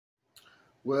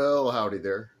Well, howdy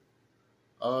there.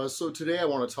 So today I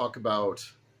want to talk about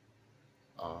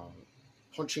uh,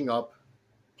 punching up,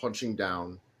 punching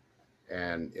down,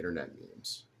 and internet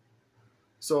memes.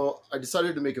 So I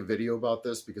decided to make a video about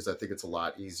this because I think it's a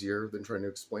lot easier than trying to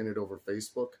explain it over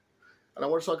Facebook. And I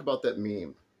want to talk about that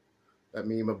meme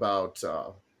about,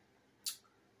 a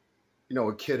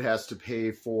kid has to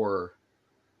pay for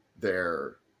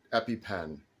their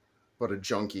EpiPen, but a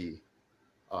junkie,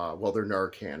 their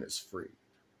Narcan is free.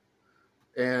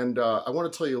 And I want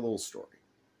to tell you a little story.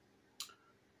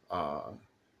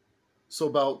 So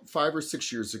about 5 or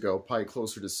 6 years ago, probably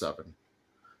closer to 7,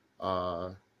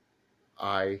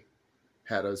 I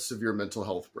had a severe mental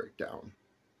health breakdown.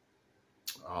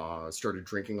 Started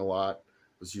drinking a lot,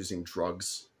 was using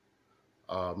drugs,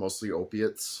 mostly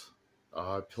opiates,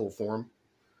 pill form.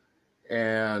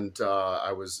 And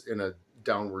I was in a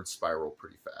downward spiral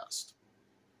pretty fast.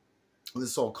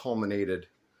 This all culminated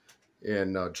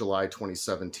in July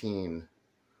 2017,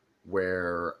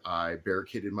 where I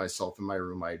barricaded myself in my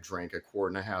room. I drank 1.5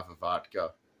 quarts of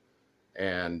vodka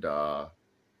and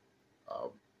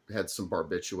had some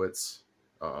barbiturates,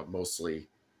 mostly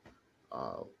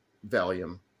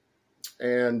Valium,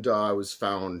 and I was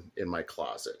found in my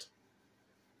closet.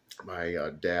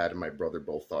 My dad and my brother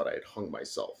both thought I had hung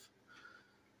myself.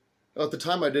 Now, at the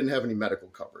time, I didn't have any medical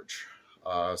coverage,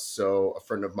 so a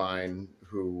friend of mine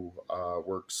who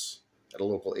works at a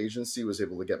local agency was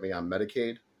able to get me on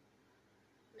Medicaid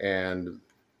and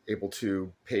able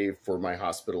to pay for my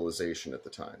hospitalization at the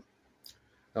time.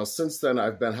 Now, since then,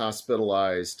 I've been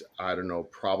hospitalized, I don't know,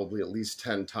 probably at least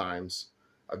 10 times.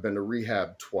 I've been to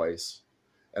rehab twice,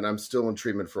 and I'm still in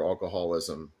treatment for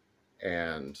alcoholism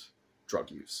and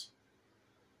drug use.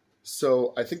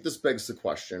 So I think this begs the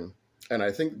question, and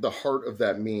I think the heart of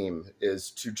that meme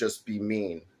is to just be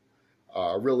mean.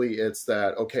 Really, it's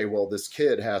that, okay, well, this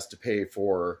kid has to pay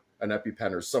for an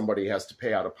EpiPen, or somebody has to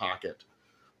pay out of pocket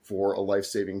for a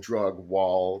life-saving drug,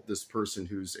 while this person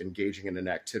who's engaging in an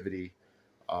activity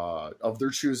of their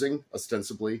choosing,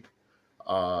 ostensibly,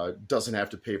 doesn't have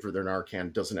to pay for their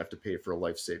Narcan, doesn't have to pay for a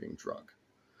life-saving drug.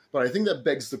 But I think that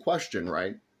begs the question,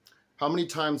 right? How many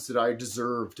times did I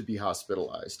deserve to be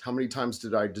hospitalized? How many times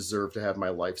did I deserve to have my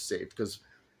life saved? Because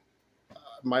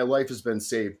my life has been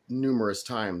saved numerous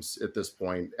times at this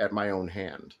point at my own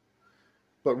hand.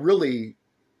 But really,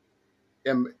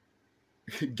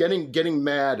 getting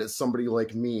mad at somebody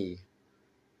like me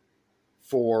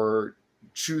for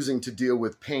choosing to deal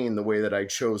with pain the way that I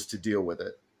chose to deal with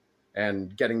it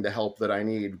and getting the help that I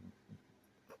need,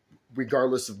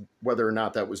 regardless of whether or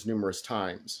not that was numerous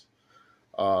times,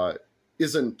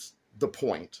 isn't the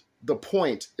point. The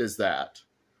point is that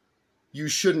you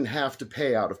shouldn't have to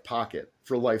pay out of pocket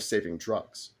for life-saving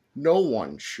drugs. No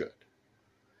one should.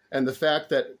 And the fact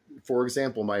that, for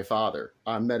example, my father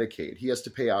on Medicaid, he has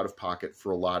to pay out of pocket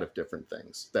for a lot of different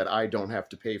things that I don't have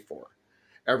to pay for.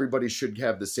 Everybody should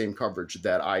have the same coverage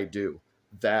that I do.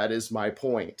 That is my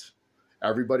point.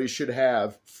 Everybody should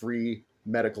have free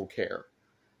medical care.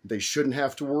 They shouldn't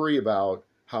have to worry about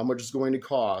how much it's going to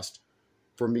cost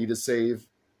for me to save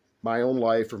my own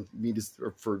life, or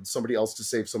for somebody else to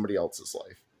save somebody else's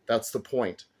life. That's the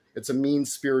point. It's a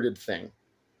mean-spirited thing.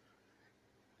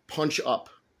 Punch up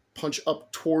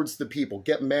towards the people.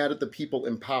 Get mad at the people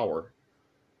in power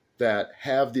that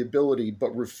have the ability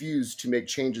but refuse to make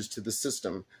changes to the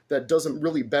system that doesn't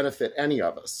really benefit any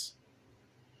of us.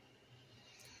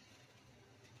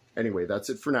 Anyway, that's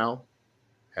it for now.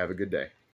 Have a good day.